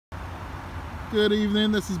Good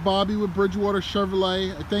evening, this is Bobby with Bridgewater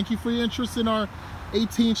Chevrolet. I thank you for your interest in our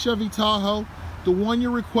 18 Chevy Tahoe. The one you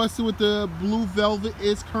requested with the blue velvet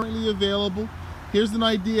is currently available. Here's an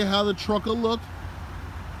idea how the truck will look.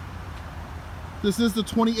 This is the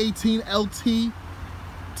 2018 LT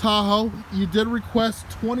Tahoe. You did request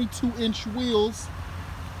 22-inch wheels.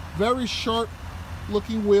 Very sharp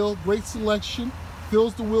looking wheel, great selection.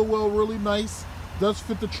 Fills the wheel well really nice. Does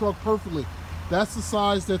fit the truck perfectly. That's the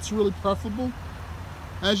size that's really preferable.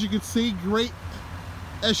 As you can see, great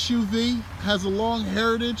SUV, has a long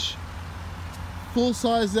heritage,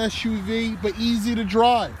 full-size SUV, but easy to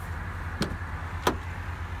drive.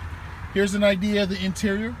 Here's an idea of the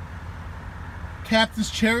interior.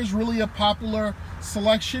 Captain's chair is really a popular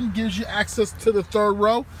selection, gives you access to the third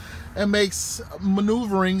row and makes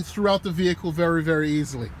maneuvering throughout the vehicle very, very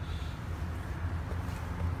easily.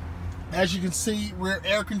 As you can see, rear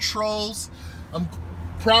air controls. I'm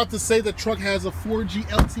proud to say the truck has a 4G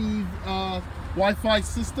LTE Wi-Fi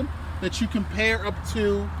system that you can pair up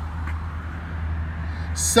to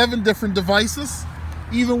 7 different devices.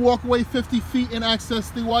 Even walk away 50 feet and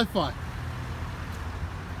access the Wi-Fi.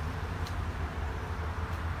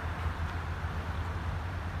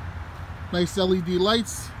 Nice LED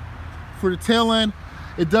lights for the tail end.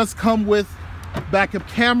 It does come with backup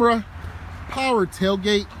camera, power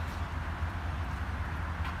tailgate.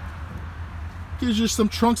 Gives you some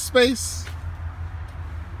trunk space,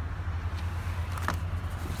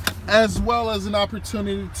 as well as an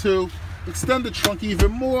opportunity to extend the trunk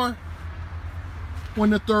even more when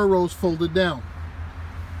the third row is folded down.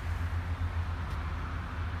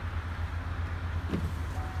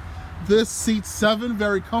 This seats 7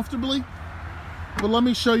 very comfortably, but let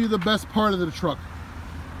me show you the best part of the truck.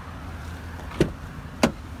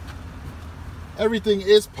 Everything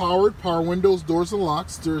is powered, power windows, doors and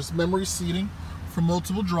locks. There's memory seating for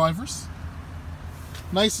multiple drivers.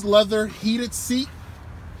 Nice leather heated seat.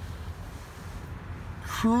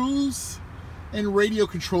 Cruise and radio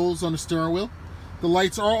controls on the steering wheel. The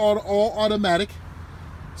lights are all automatic.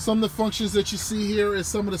 Some of the functions that you see here is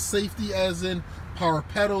some of the safety, as in power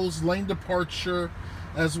pedals, lane departure,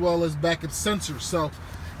 as well as backup sensors. So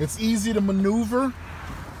it's easy to maneuver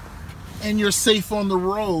and you're safe on the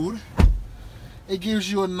road. It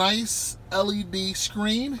gives you a nice LED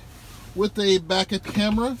screen with a backup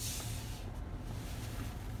camera.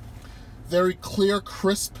 Very clear,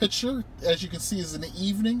 crisp picture. As you can see, is in the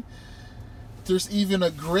evening. There's even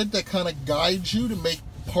a grid that kind of guides you to make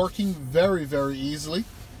parking very, very easily.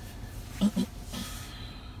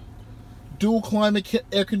 Dual climate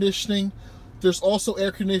air conditioning. There's also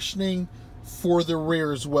air conditioning for the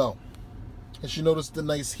rear as well. As you notice, the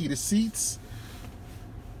nice heated seats.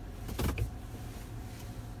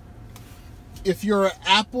 If you're an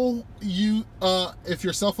Apple, if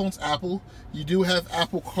your cell phone's Apple, you do have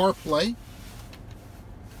Apple CarPlay.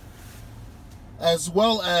 As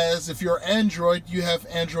well as if you're Android, you have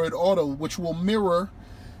Android Auto, which will mirror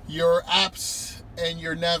your apps and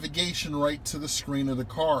your navigation right to the screen of the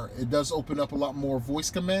car. It does open up a lot more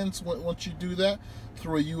voice commands once you do that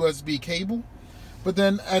through a USB cable. But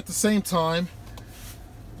then at the same time,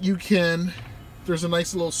 there's a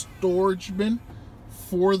nice little storage bin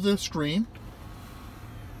for the screen.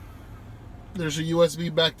 There's a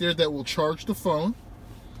USB back there that will charge the phone.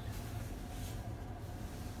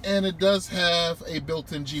 And it does have a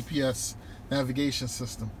built-in GPS navigation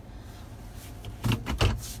system.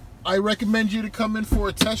 I recommend you to come in for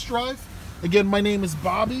a test drive. Again, my name is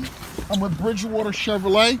Bobby. I'm with Bridgewater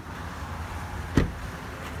Chevrolet.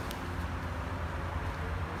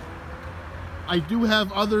 I do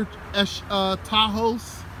have other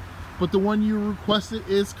Tahoes, but the one you requested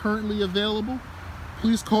is currently available.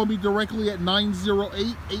 Please call me directly at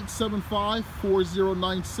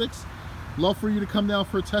 908-875-4096. Love for you to come down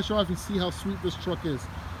for a test drive and see how sweet this truck is.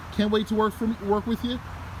 Can't wait to work with you.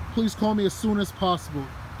 Please call me as soon as possible.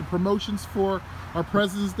 The promotions for our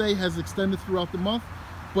President's Day has extended throughout the month,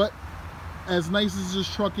 but as nice as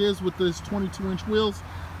this truck is with this 22-inch wheels,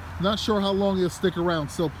 not sure how long it'll stick around.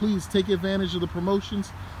 So please take advantage of the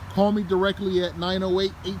promotions. Call me directly at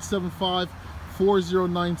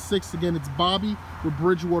 908-875-4096. Again, it's Bobby with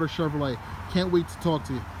Bridgewater Chevrolet. Can't wait to talk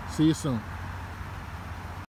to you. See you soon.